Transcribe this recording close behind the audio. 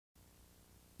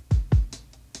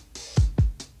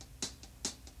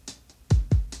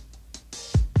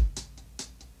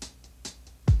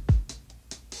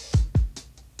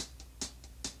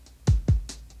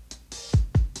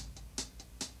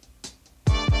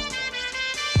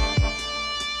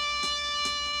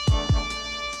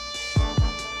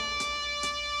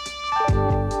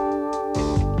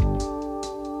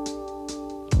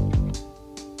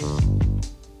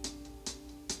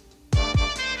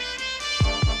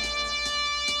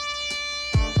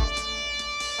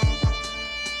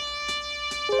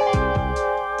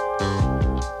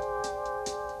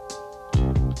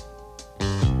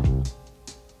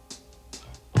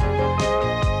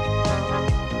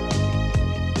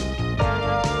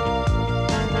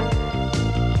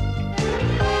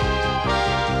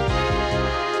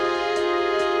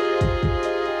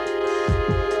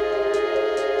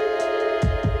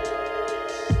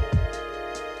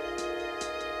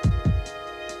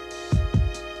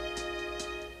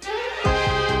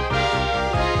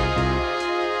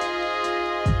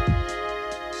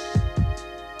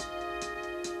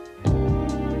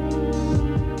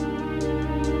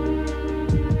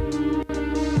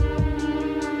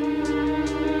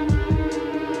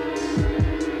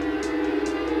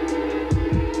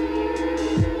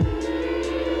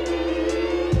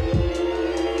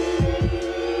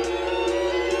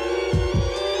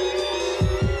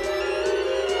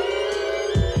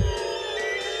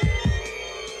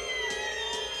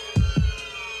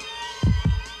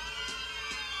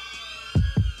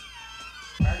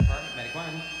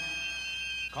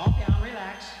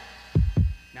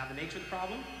the nature of the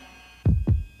problem?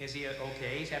 Is he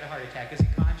okay? He's had a heart attack. Is he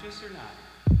conscious or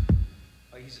not?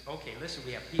 Oh, he's okay. Listen,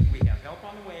 we have help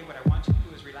on the way. What I want you to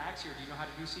do is relax here. Do you know how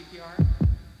to do CPR?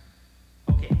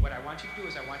 Okay, what I want you to do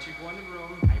is I want you to go in the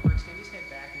room, hyperextend his head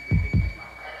back, and breathe into his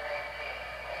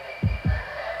mouth.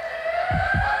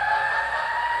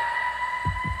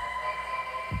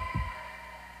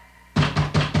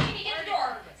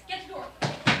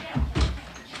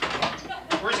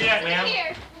 Where's he at,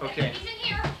 ma'am? Okay. He's in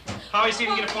here. How is he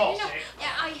to get a pulse?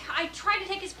 I tried to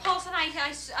take his pulse and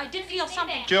I did feel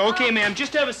something. Joe, okay, ma'am.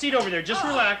 Just have a seat over there. Just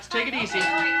relax. Take it easy. All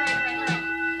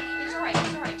right. It's all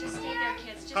right. Just stay there,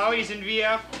 kids. Just Howie's in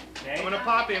VF. Okay. I'm gonna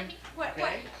pop him. What?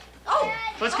 Oh!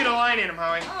 Let's get a line in him,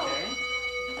 Howie. Oh.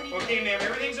 Okay, ma'am.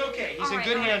 Everything's okay. He's in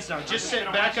good hands now. Just sit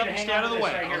I back want you up to and hang stay out on of the to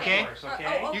way, this right okay? here for us,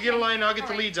 okay? You get a line, I'll get the All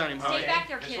right. leads on him, Howie. Stay back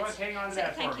there, kids. Just hang on to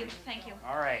that Thank for you. me. Thank you.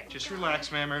 All right. Just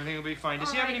relax, ma'am. Everything will be fine.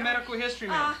 Does he All have any right. medical history,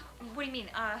 ma'am? What do you mean?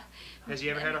 Has he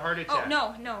ever had a heart Oh, attack?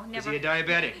 no, never. Is he a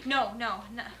diabetic? No,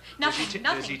 nothing.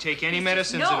 Does he take any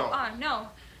medicines no, at all?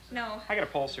 No. I got a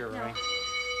pulse here, No. Ray.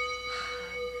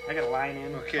 I got a line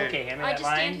in. Okay. Hand me I that just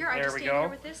line. stand here. I There just we stand go. here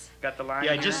with this. Got the line.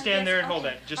 Yeah, here. just stand there and hold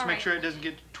Okay. that. Just All make right. sure it doesn't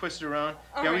get twisted around.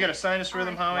 All Yeah, we right. got a sinus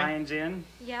rhythm, All Howie. Line's in.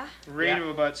 Yeah. Rate Yeah. of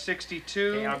about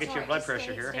 62. Okay, I'll It's get all your right. blood Just pressure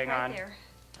stay- here. stay Hang right on. there.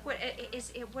 What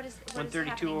is 132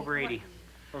 happening? over 80.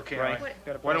 Okay, Right. Howie.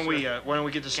 Got a Why don't pulse here.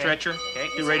 we get the stretcher? Okay.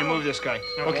 Get ready to move this guy.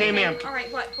 Okay, ma'am. All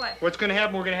right. What? What's going to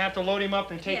happen? We're going to have to load him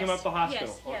up and take him Yes, up to the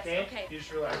hospital. yes, Okay? okay. You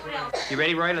just relax. What else? You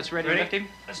ready, Roy? Let's ready to Ready? lift him.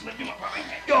 Let's lift him up, Howie.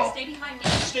 Go. Stay behind me.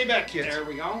 Stay back, kids. There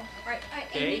we go. All right.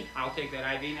 Okay, Amy. I'll take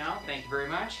that IV now. Thank you very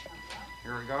much.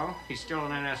 Here we go. He's still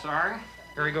in NSR.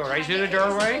 Here we go. Right through the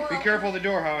doorway. Be careful of the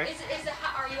door, Howie.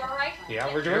 Are you all right?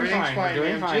 Yeah, we're doing Everything's fine. fine, We're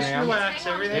doing ma'am. fine, Just ma'am. relax.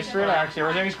 Everything's Just relax.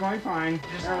 Everything's going fine.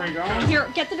 There we go. Here,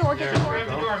 get the door. Get the door. Grab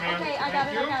the door, ma'am. Okay, I Thank got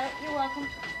it. you. You're welcome.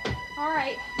 All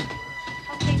right.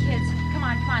 Okay, kids. Come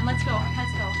on. Let's go.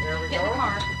 There we Get in go. the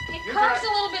car. It You curves got-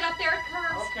 a little bit up there. It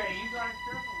curves. Okay, you drive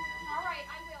careful, ma'am. All right,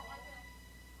 I will.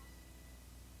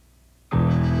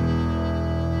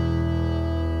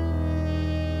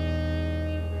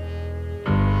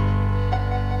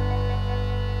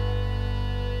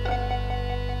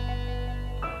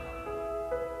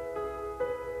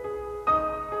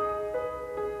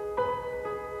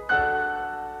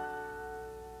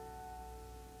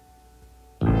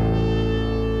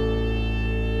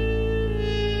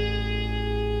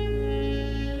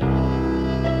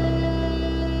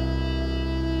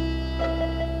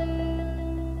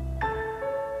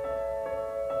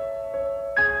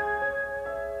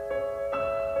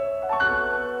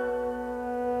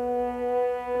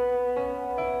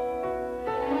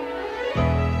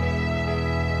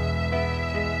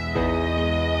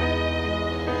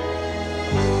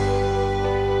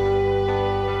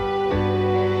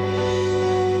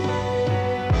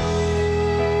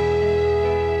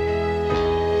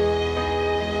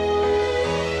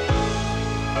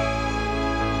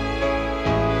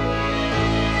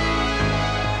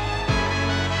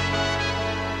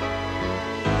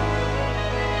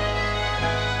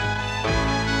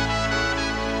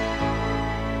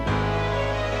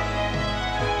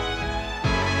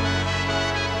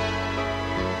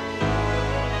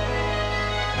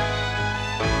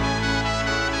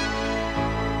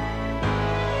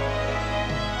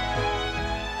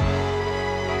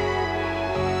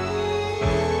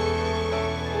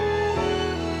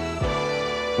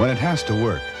 When it has to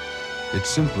work, it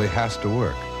simply has to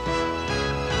work.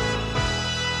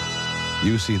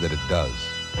 You see that it does.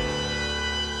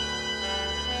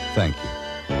 Thank you.